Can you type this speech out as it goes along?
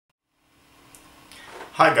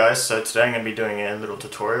Hi guys, so today I'm going to be doing a little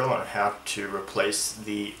tutorial on how to replace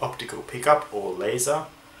the optical pickup or laser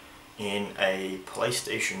in a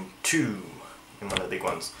PlayStation 2, in one of the big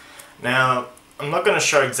ones. Now, I'm not going to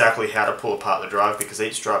show exactly how to pull apart the drive because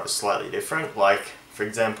each drive is slightly different. Like, for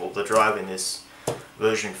example, the drive in this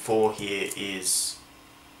version 4 here is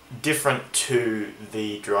different to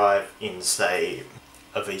the drive in, say,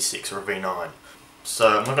 a V6 or a V9.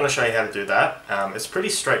 So I'm not going to show you how to do that. It's pretty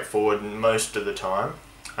straightforward most of the time.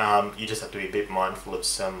 You just have to be a bit mindful of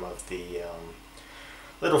some of the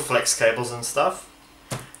little flex cables and stuff.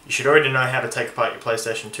 You should already know how to take apart your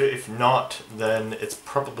PlayStation 2. If not, then it's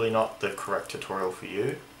probably not the correct tutorial for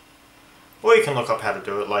you. Or you can look up how to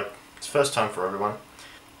do it, like, it's first time for everyone.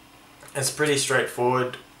 It's pretty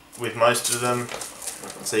straightforward with most of them.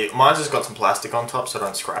 See, mine's just got some plastic on top so I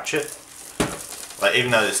don't scratch it. Like,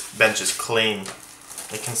 even though this bench is clean,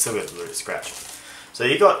 it can still get a little bit scratched. So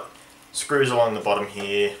you got screws along the bottom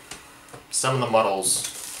here. Some of the models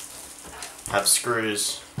have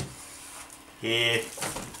screws here,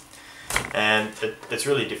 and it's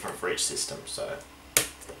really different for each system. So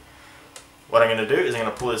what I'm going to do is I'm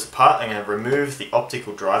going to pull this apart. I'm going to remove the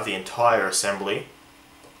optical drive, the entire assembly,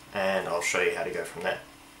 and I'll show you how to go from there.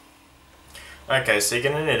 Okay, so you're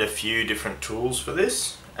going to need a few different tools for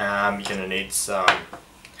this. You're going to need some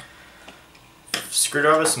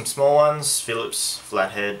screwdrivers, some small ones, Phillips,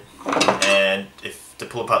 flathead, and to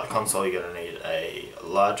pull apart the console you're going to need a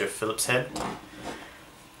larger Phillips head.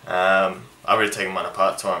 I've already taken mine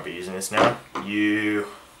apart, so I won't be using this now. You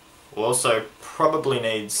will also probably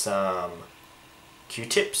need some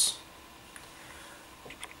Q-tips,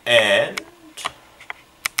 and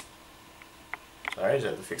sorry, I just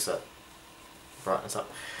have to fix that brightness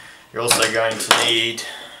up. You're also going to need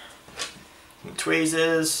some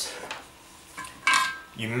tweezers.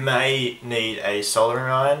 You may need a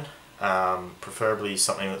soldering iron, preferably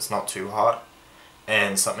something that's not too hot,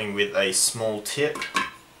 and something with a small tip,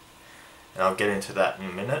 and I'll get into that in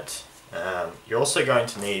a minute. You're also going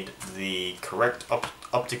to need the correct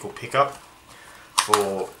optical pickup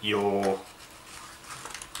for your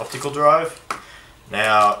optical drive.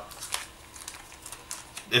 Now,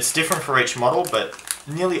 it's different for each model, but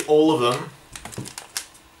nearly all of them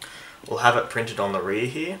will have it printed on the rear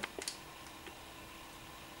here.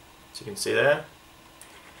 You can see there.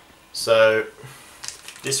 So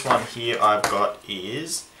this one here I've got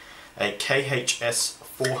is a KHS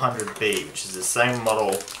 400B, which is the same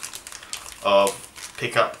model of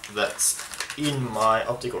pickup that's in my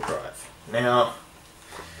optical drive. Now,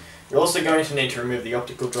 you're also going to need to remove the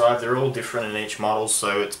optical drive. They're all different in each model,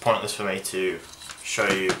 so it's pointless for me to show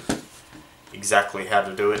you exactly how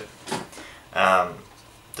to do it.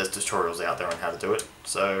 There's tutorials out there on how to do it.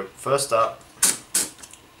 So first up,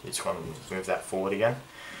 you just want to move that forward again.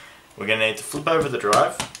 We're going to need to flip over the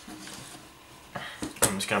drive.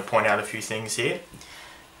 I'm just going to point out a few things here.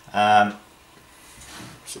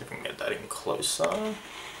 See if we can get that in closer.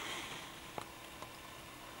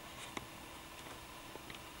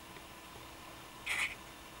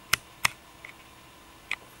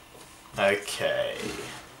 Okay.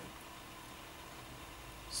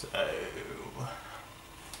 So,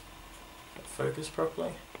 focus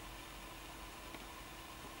properly.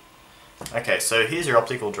 Okay, so here's your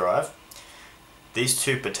optical drive. These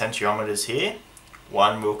two potentiometers here,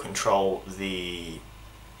 one will control the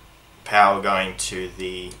power going to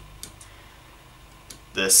the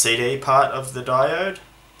CD part of the diode.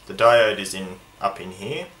 The diode is up in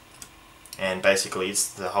here, and basically it's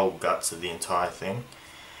the whole guts of the entire thing.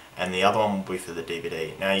 And the other one will be for the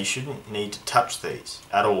DVD. Now, you shouldn't need to touch these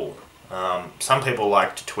at all. Some people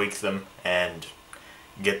like to tweak them and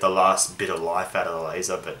get the last bit of life out of the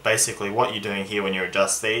laser, but basically what you're doing here when you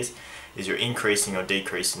adjust these is you're increasing or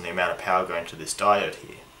decreasing the amount of power going to this diode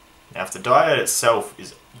here. Now, if the diode itself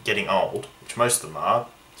is getting old, which most of them are,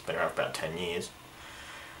 it's been around for about 10 years,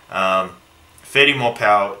 feeding more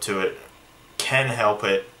power to it can help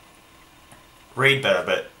it read better,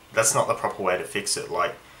 but that's not the proper way to fix it.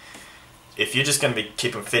 Like, if you're just going to be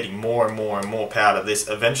keeping feeding more and more and more power to this,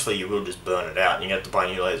 eventually you will just burn it out and you have to buy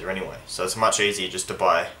a new laser anyway. So it's much easier just to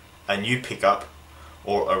buy a new pickup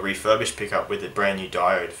or a refurbished pickup with a brand new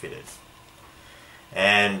diode fitted.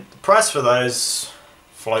 And the price for those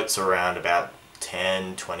floats around about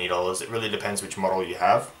 $10, $20. It really depends which model you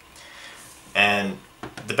have. And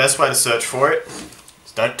the best way to search for it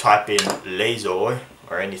is don't type in laser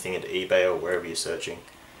or anything into eBay or wherever you're searching.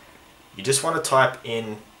 You just want to type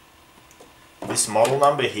in this model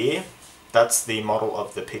number here. That's the model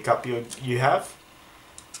of the pickup you have,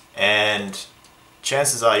 and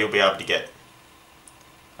chances are you'll be able to get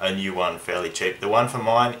a new one fairly cheap. The one for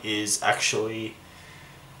mine is actually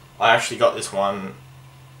I actually got this one,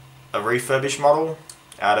 a refurbished model,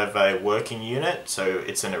 out of a working unit, so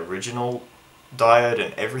it's an original diode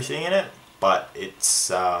and everything in it, but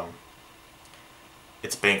it's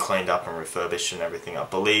been cleaned up and refurbished and everything. I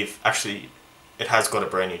believe actually it has got a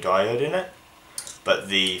brand new diode in it, but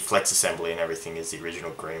the flex assembly and everything is the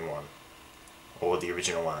original green one, or the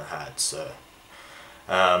original one I had.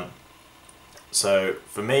 So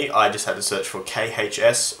for me, I just had to search for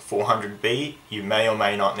KHS 400B. You may or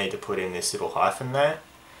may not need to put in this little hyphen there.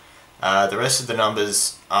 The rest of the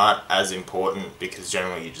numbers aren't as important because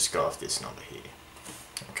generally you just go off this number here.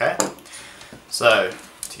 Okay, so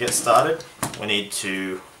to get started,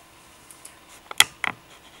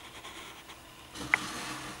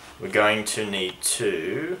 we're going to need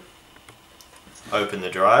to open the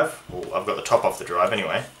drive. Well, I've got the top off the drive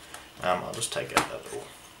anyway. I'll just take out that little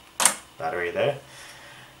battery there.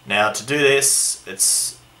 Now to do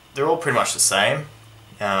this, they're all pretty much the same.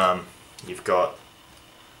 You've got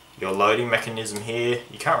your loading mechanism here.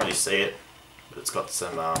 You can't really see it, but it's got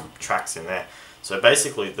some tracks in there. So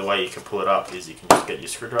basically the way you can pull it up is you can just get your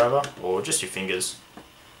screwdriver or just your fingers,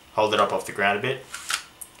 hold it up off the ground a bit,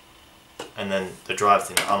 and then the drive's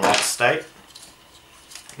in unlocked state.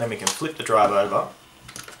 Then we can flip the drive over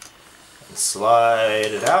and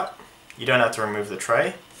slide it out. You don't have to remove the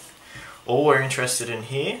tray. All we're interested in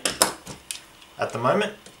here at the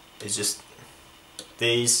moment is just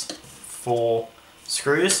these 4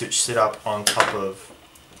 screws which sit up on top of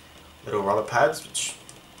little rubber pads which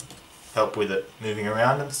help with it moving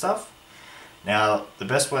around and stuff. Now the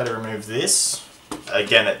best way to remove this,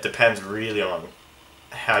 again it depends really on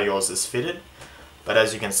how yours is fitted, but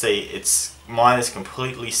as you can see mine is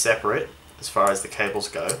completely separate as far as the cables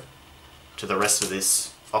go to the rest of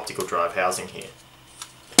this optical drive housing here.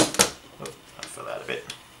 Oh, I'll fill that a bit.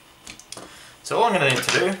 So all I'm going to need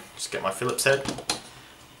to do, just get my Phillips head.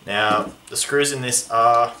 Now the screws in this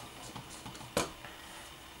are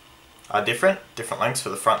different lengths for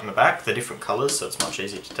the front and the back. They're different colours, so it's much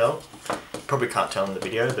easier to tell. Probably can't tell in the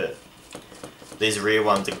video, but these rear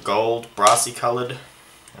ones are gold, brassy coloured,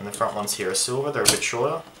 and the front ones here are silver. They're a bit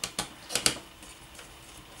shorter.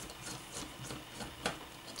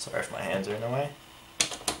 Sorry if my hands are in the way.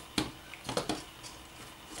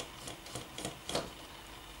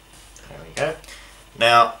 There we go.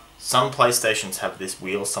 Now, some PlayStations have this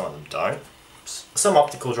wheel, some of them don't. Some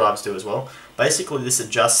optical drives do as well. Basically this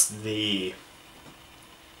adjusts the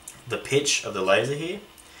pitch of the laser here.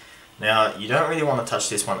 Now you don't really want to touch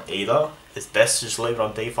this one either. It's best to just leave it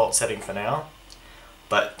on default setting for now.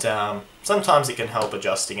 But sometimes it can help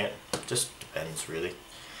adjusting it. Just depends really.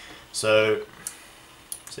 So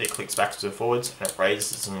see, it clicks backwards and forwards and it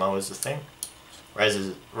raises and lowers the thing.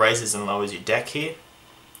 Raises and lowers your deck here.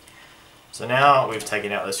 So now we've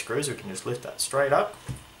taken out those screws, we can just lift that straight up,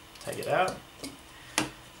 take it out.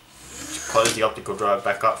 Close the optical drive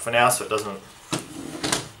back up for now so it doesn't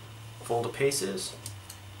fall to pieces.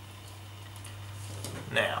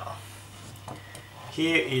 Now,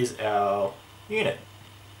 here is our unit.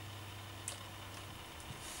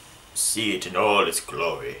 See it in all its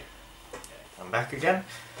glory. I'm back again.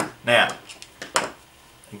 Now,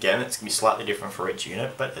 again, it's going to be slightly different for each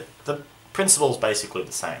unit, but the principle is basically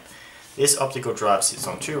the same. This optical drive sits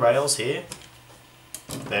on 2 rails here,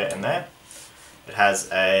 there and there. It has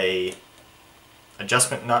a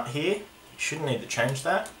adjustment nut here. You shouldn't need to change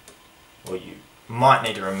that, or you might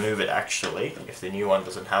need to remove it actually if the new one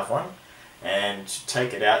doesn't have one. And to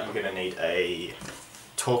take it out, you're going to need a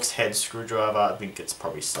Torx head screwdriver. I think it's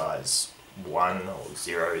probably size 1 or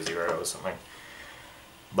 00 or something.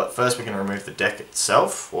 But first we're going to remove the deck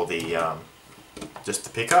itself, or the just the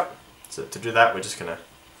pickup. So to do that, we're just going to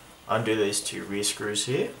undo these 2 rear screws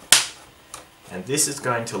here, and this is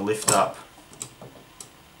going to lift up,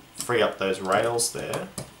 free up those rails there.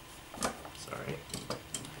 Sorry,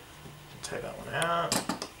 take that one out.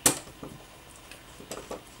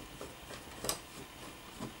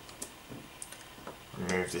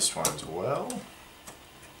 Remove this one as well.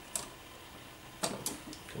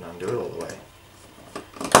 Can undo it all the way.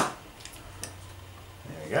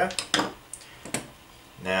 There we go.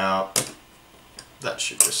 Now that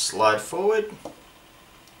should just slide forward.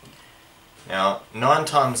 Now 9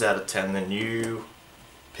 times out of 10 the new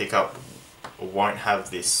pickup won't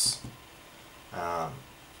have this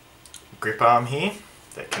grip arm here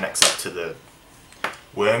that connects up to the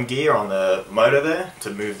worm gear on the motor there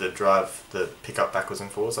to move the pickup backwards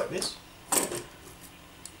and forwards like this.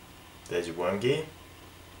 There's your worm gear.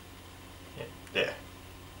 Yeah, there.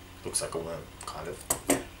 Looks like a worm, kind of.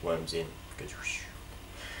 Worms in.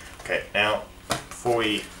 Okay, now before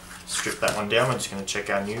we strip that one down, we're just going to check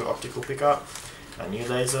our new optical pickup. a new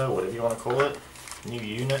laser, whatever you want to call it, new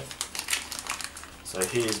unit. So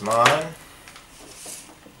here's mine.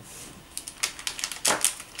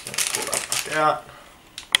 Just pull that back out.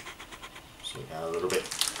 Zoom out a little bit.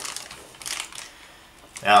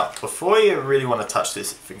 Now, before you really want to touch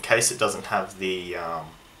this, in case it doesn't have the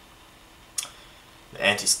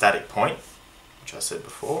anti-static point, which I said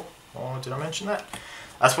before, or did I mention that?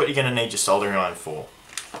 That's what you're going to need your soldering iron for.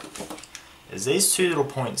 Is these two little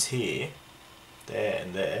points here, there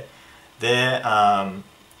and there, they're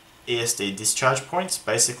ESD discharge points.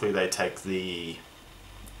 Basically they take the,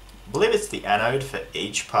 I believe it's the anode for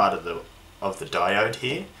each part of the diode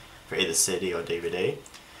here, for either CD or DVD,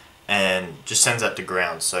 and just sends that to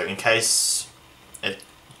ground. So in case it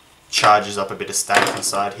charges up a bit of static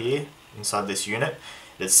inside here, inside this unit,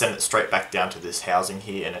 it'd send it straight back down to this housing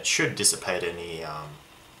here, and it should dissipate any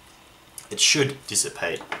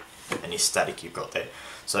static you've got there.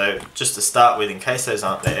 So just to start with, in case those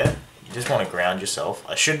aren't there, you just want to ground yourself.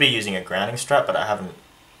 I should be using a grounding strap, but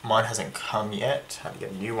mine hasn't come yet. I had to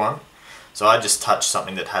get a new one. So I just touched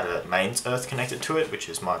something that had a mains earth connected to it, which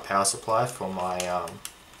is my power supply for my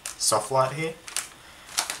soft light here.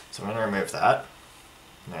 So I'm going to remove that.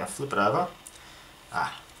 Now flip it over.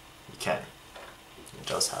 You can. It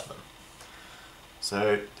does have them.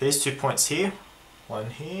 So these 2 points here,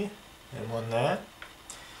 one here and one there,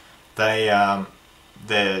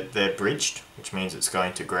 they're bridged, which means it's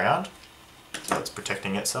going to ground, so it's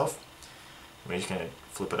protecting itself. We're just going to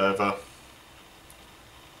flip it over.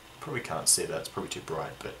 Probably can't see that, it's probably too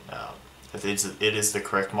bright, but it is the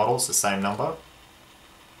correct model. It's the same number,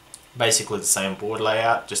 basically the same board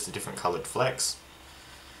layout, just a different coloured flex.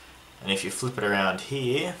 And if you flip it around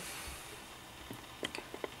here,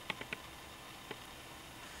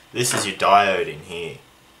 this is your diode in here,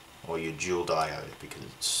 or your dual diode, because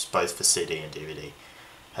it's both for CD and DVD.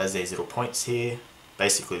 Has these little points here.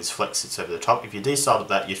 Basically this flex sits over the top. If you desoldered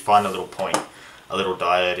that, you'd find a little point, a little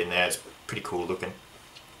diode in there. It's pretty cool looking.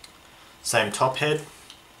 Same top head,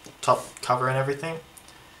 top cover and everything.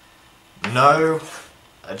 No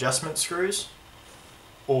adjustment screws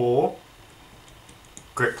or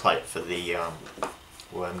grip plate for the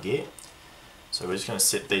worm gear. So we're just going to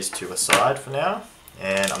set these two aside for now,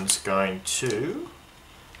 and I'm just going to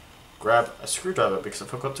grab a screwdriver because I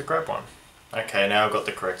forgot to grab one. Okay, now I've got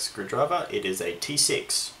the correct screwdriver. It is a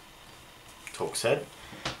T6 Torx head.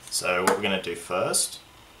 So what we're going to do first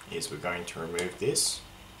is we're going to remove this.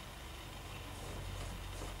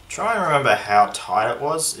 Try and remember how tight it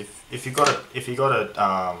was. If you got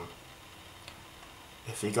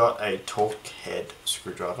a torque head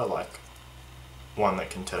screwdriver, like one that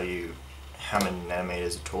can tell you how many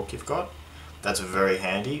nanometers of torque you've got, that's very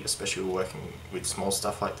handy, especially working with small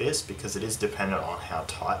stuff like this, because it is dependent on how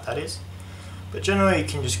tight that is. But generally you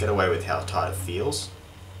can just get away with how tight it feels,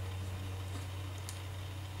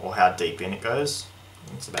 or how deep in it goes.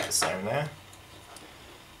 It's about the same there.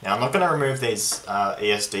 Now I'm not going to remove these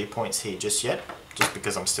ESD points here just yet, just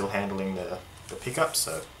because I'm still handling the pickup.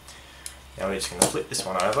 So now we're just going to flip this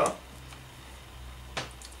one over.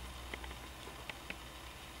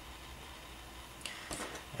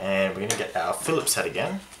 And we're going to get our Phillips head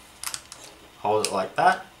again. Hold it like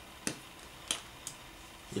that.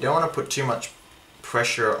 You don't want to put too much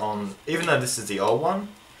pressure on, even though this is the old one,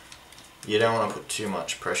 you don't want to put too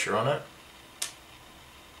much pressure on it.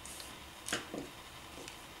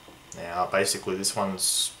 Now basically this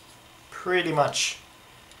one's pretty much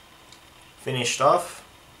finished off.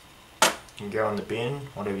 You can go in the bin,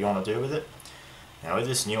 whatever you want to do with it. Now with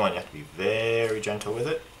this new one you have to be very gentle with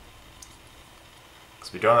it,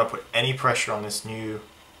 because we don't want to put any pressure on this new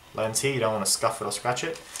lens here. You don't want to scuff it or scratch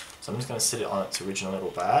it. So I'm just going to sit it on its original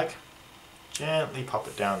little bag. Gently pop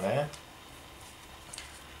it down there.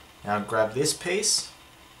 Now grab this piece.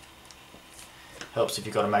 Helps if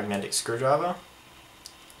you've got a magnetic screwdriver.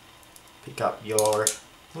 Pick up your,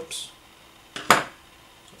 whoops, just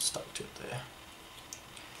stuck to it there.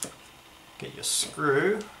 Get your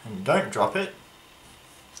screw and don't drop it.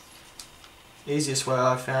 Easiest way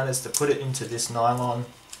I've found is to put it into this nylon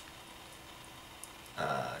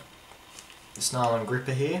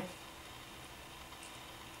gripper here.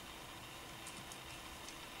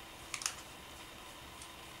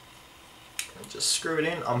 And just screw it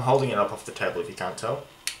in. I'm holding it up off the table if you can't tell.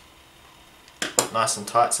 Nice and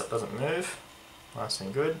tight so it doesn't move. Nice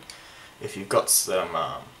and good. If you've got some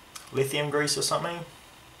lithium grease or something,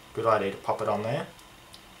 good idea to pop it on there.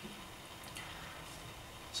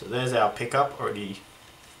 So there's our pickup already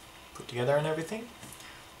put together and everything.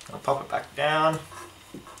 I'll pop it back down.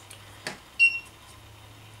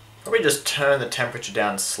 Probably just turn the temperature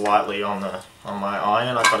down slightly on my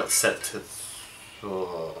iron. I've got it set to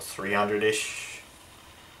 300-ish,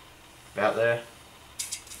 about there.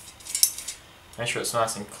 Make sure it's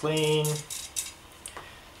nice and clean.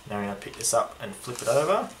 Now we're going to pick this up and flip it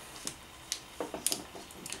over.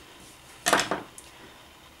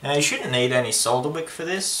 Now you shouldn't need any solder wick for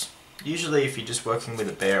this. Usually if you're just working with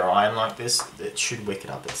a bare iron like this, it should wick it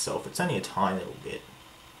up itself. It's only a tiny little bit.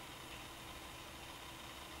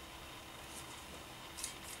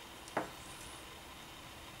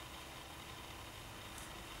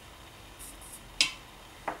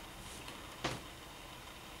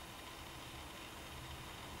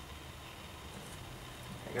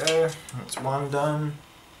 There we go, that's one done.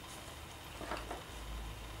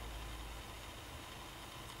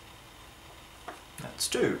 That's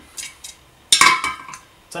two.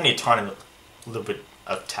 It's only a tiny little bit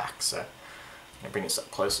of tack, so I'm going to bring this up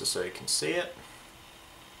closer so you can see it.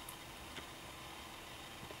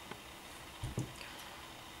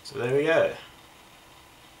 So there we go.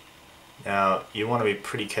 Now you want to be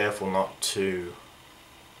pretty careful not to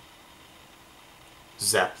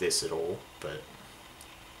zap this at all, but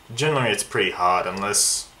generally it's pretty hard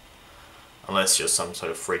unless you're some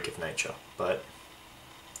sort of freak of nature. But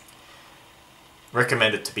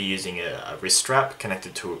recommend it to be using a wrist strap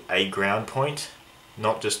connected to a ground point,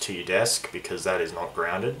 not just to your desk, because that is not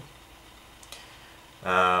grounded.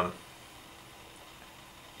 Yeah,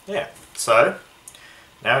 so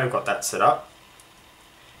now we've got that set up.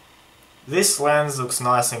 This lens looks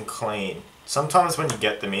nice and clean. Sometimes when you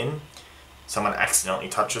get them in, someone accidentally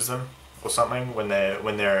touches them or something when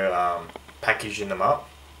they're packaging them up.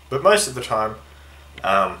 But most of the time,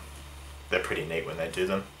 they're pretty neat when they do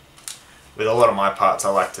them. With a lot of my parts, I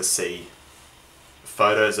like to see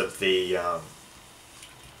photos of the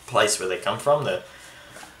place where they come from, the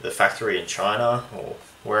factory in China or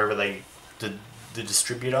wherever the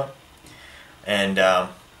distributor. And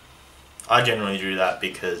I generally do that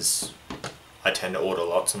because I tend to order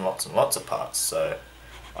lots and lots and lots of parts. So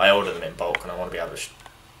I order them in bulk, and I want to be able to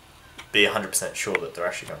be 100% sure that they're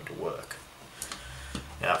actually going to work.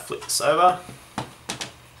 Now flip this over.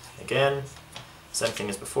 Again, same thing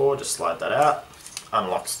as before, just slide that out.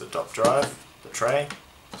 Unlocks the dock drive, the tray.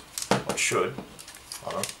 Well, it should.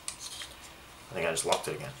 Hold on. I think I just locked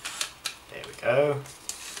it again. There we go.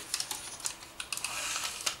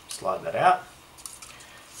 Slide that out.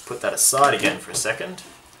 Put that aside again for a second.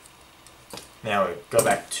 Now we go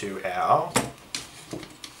back to our...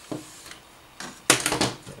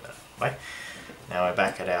 Now we're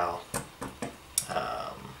back at our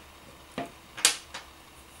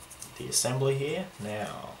the assembly here.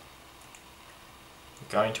 Now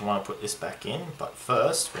we're going to want to put this back in, but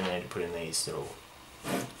first we need to put in these little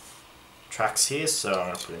tracks here. So I'm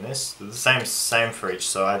going to put in this. They're the same for each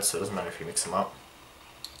side, so it doesn't matter if you mix them up.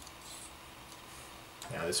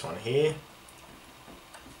 Now this one here,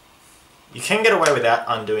 you can get away without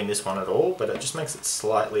undoing this one at all, but it just makes it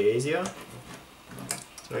slightly easier.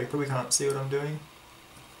 So you probably can't see what I'm doing,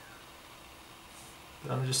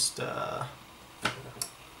 but I'm just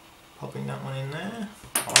popping that one in there.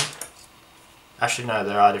 Actually no,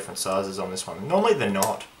 there are different sizes on this one. Normally they're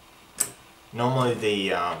not. Normally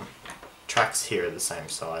the tracks here are the same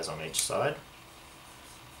size on each side.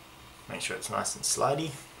 Make sure it's nice and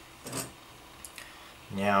slidey.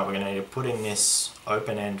 Now we're going to need to put in this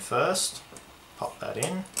open end first. Pop that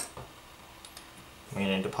in. We're going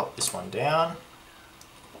to need to pop this one down.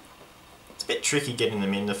 It's a bit tricky getting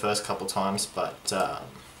them in the first couple times, but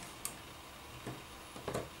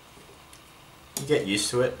you get used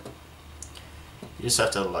to it. You just have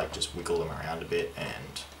to just wiggle them around a bit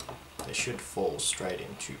and they should fall straight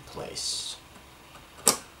into place.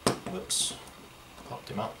 Whoops, popped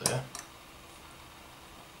him up there.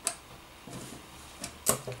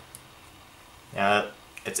 Now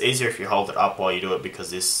it's easier if you hold it up while you do it, because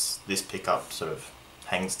this pickup sort of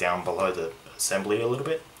hangs down below the assembly a little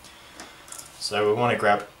bit. So we want to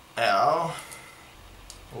grab our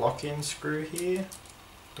lock-in screw here,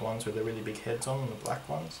 the ones with the really big heads on them, the black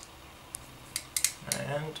ones,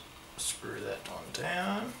 and screw that one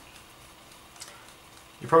down.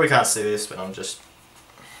 You probably can't see this, but I'm just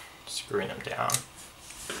screwing them down.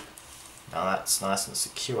 Now that's nice and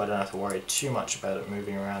secure, I don't have to worry too much about it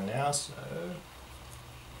moving around now, so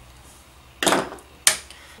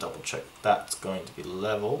double check that's going to be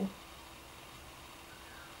level.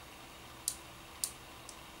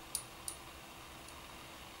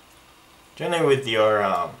 Generally with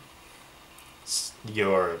your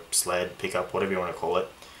sled, pickup, whatever you want to call it,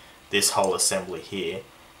 this whole assembly here,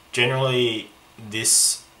 generally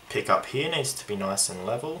this pickup here needs to be nice and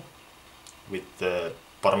level with the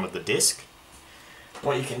bottom of the disc.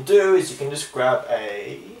 What you can do is you can just grab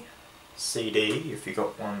a CD if you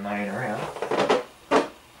got one laying around.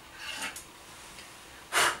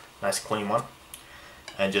 Nice clean one.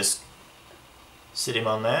 And just sit him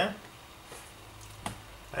on there.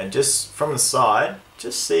 And just from the side,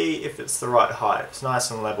 just see if it's the right height. It's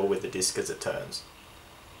nice and level with the disc as it turns.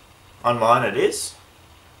 On mine it is.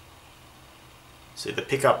 So the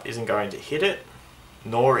pickup isn't going to hit it,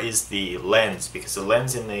 nor is the lens, because the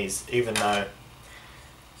lens in these, even though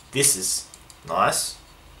this is nice,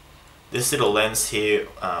 this little lens here,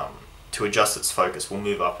 to adjust its focus, will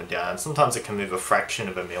move up and down. And sometimes it can move a fraction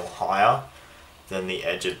of a mil higher than the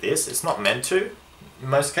edge of this. It's not meant to in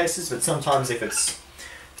most cases, but sometimes if it's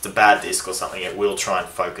a bad disc or something, it will try and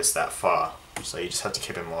focus that far. So you just have to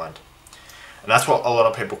keep in mind. And that's what a lot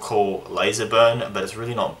of people call laser burn, but it's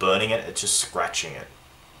really not burning it, it's just scratching it.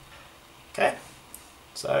 Okay,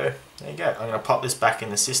 so there you go. I'm going to pop this back in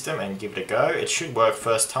the system and give it a go. It should work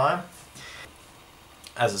first time.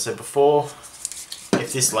 As I said before,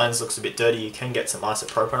 if this lens looks a bit dirty, you can get some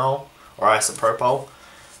isopropyl or isopropyl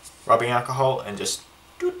rubbing alcohol and just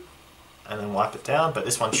and then wipe it down, but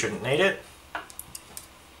this one shouldn't need it.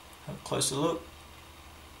 Have a closer look.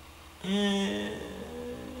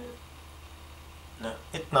 No,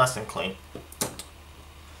 it's nice and clean.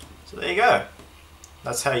 So there you go.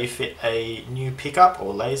 That's how you fit a new pickup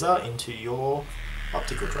or laser into your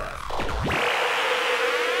optical drive.